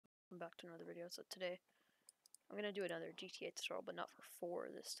welcome back to another video. So today, I'm gonna do another GTA tutorial, but not for 4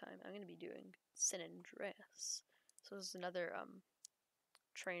 this time. I'm gonna be doing San Andreas. So this is another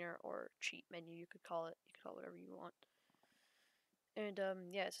trainer or cheat menu, you could call it. You could call it whatever you want. And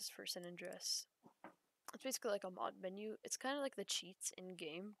yeah, it's just for San Andreas. It's basically like a mod menu. It's kind of like the cheats in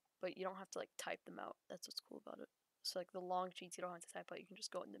game, but you don't have to like type them out. That's what's cool about it. So like the long cheats, you don't have to type out. You can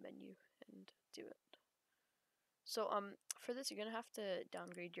just go in the menu and do it. So for this, you're gonna have to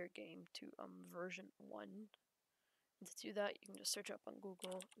downgrade your game to version 1. And to do that, you can just search up on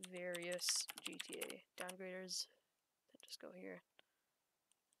Google various GTA downgraders. Then just go here,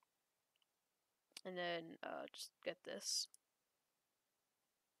 and then just get this,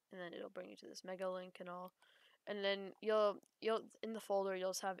 and then it'll bring you to this mega link and all. And then you'll in the folder you'll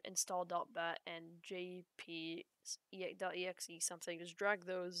just have install.bat and jp.exe something. Just drag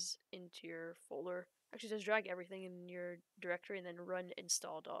those into your folder. Actually, just drag everything in your directory and then run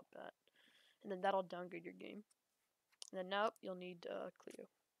install.bat, and then that'll downgrade your game. And then now you'll need Clio.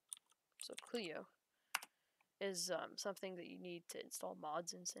 So Clio is something that you need to install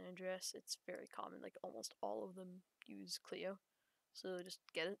mods in San Andreas. It's very common, like almost all of them use Clio. So just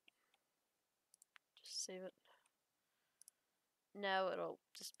get it. Just save it. Now it'll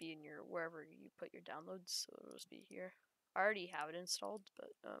just be in your wherever you put your downloads, so it'll just be here. I already have it installed,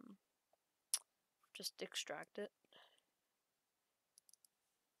 but just extract it.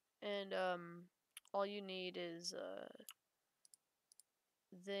 And all you need is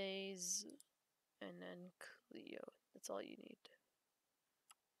these and then Clio. That's all you need.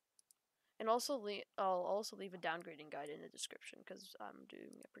 And also I'll also leave a downgrading guide in the description because I'm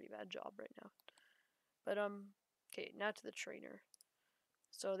doing a pretty bad job right now. But okay, now to the trainer.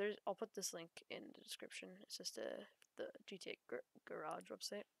 So I'll put this link in the description. It's just the GTA Garage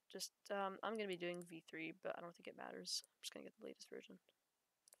website. Just I'm gonna be doing V3, but I don't think it matters. I'm just gonna get the latest version.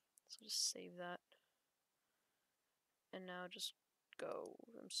 So just save that. And now just go.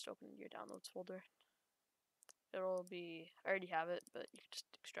 I'm just opening your downloads folder. It'll be, I already have it, but you can just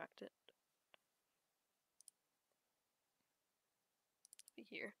extract it. It'll be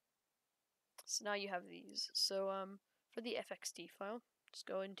here. So now you have these. So for the FXT file, just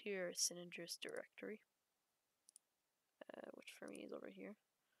go into your San Andreas directory, which for me is over here.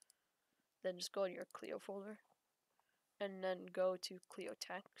 Then just go to your Clio folder, and then go to Clio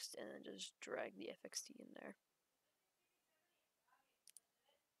text, and then just drag the FXT in there.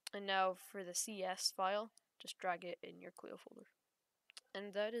 And now for the CS file, just drag it in your Clio folder.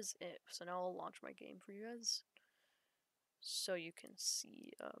 And that is it. So now I'll launch my game for you guys, so you can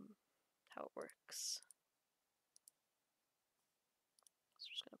see how it works. So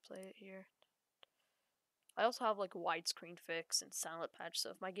I'm just gonna play it here. I also have like widescreen fix and silent patch, so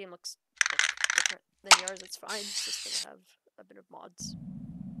if my game looks different than yours, it's fine. It's just gonna have a bit of mods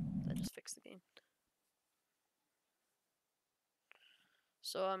that just fix the game.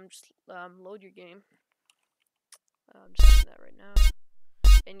 So just load your game. I'm just doing that right now,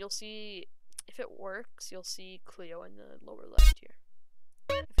 and you'll see if it works. You'll see Clio in the lower left here.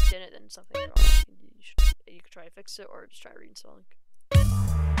 If it didn't, then something wrong. You could try to fix it, or just try reinstalling.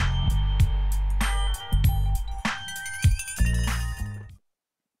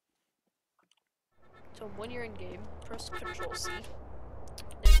 So when you're in game, press Control C.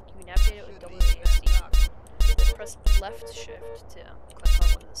 Then you navigate it with WASD. Then press left shift to click on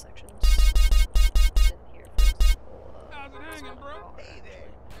one of the sections. Then here, for example, how's it hanging, bro? Hey there.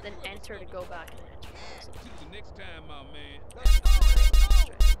 Then enter to go back and enter. So See you next time, my man.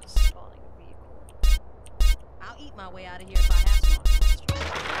 installing a vehicle. I'll eat my way out of here if I have to.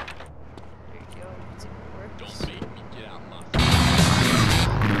 There you go. You can see how it works. Don't make me get out my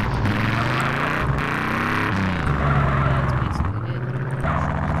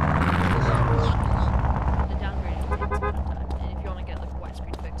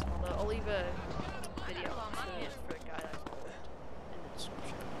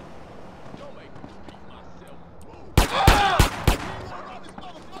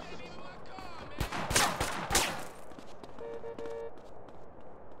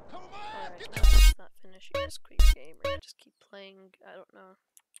You just quit your game or just keep playing. I don't know.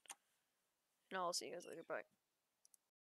 And I'll see you guys later. Bye.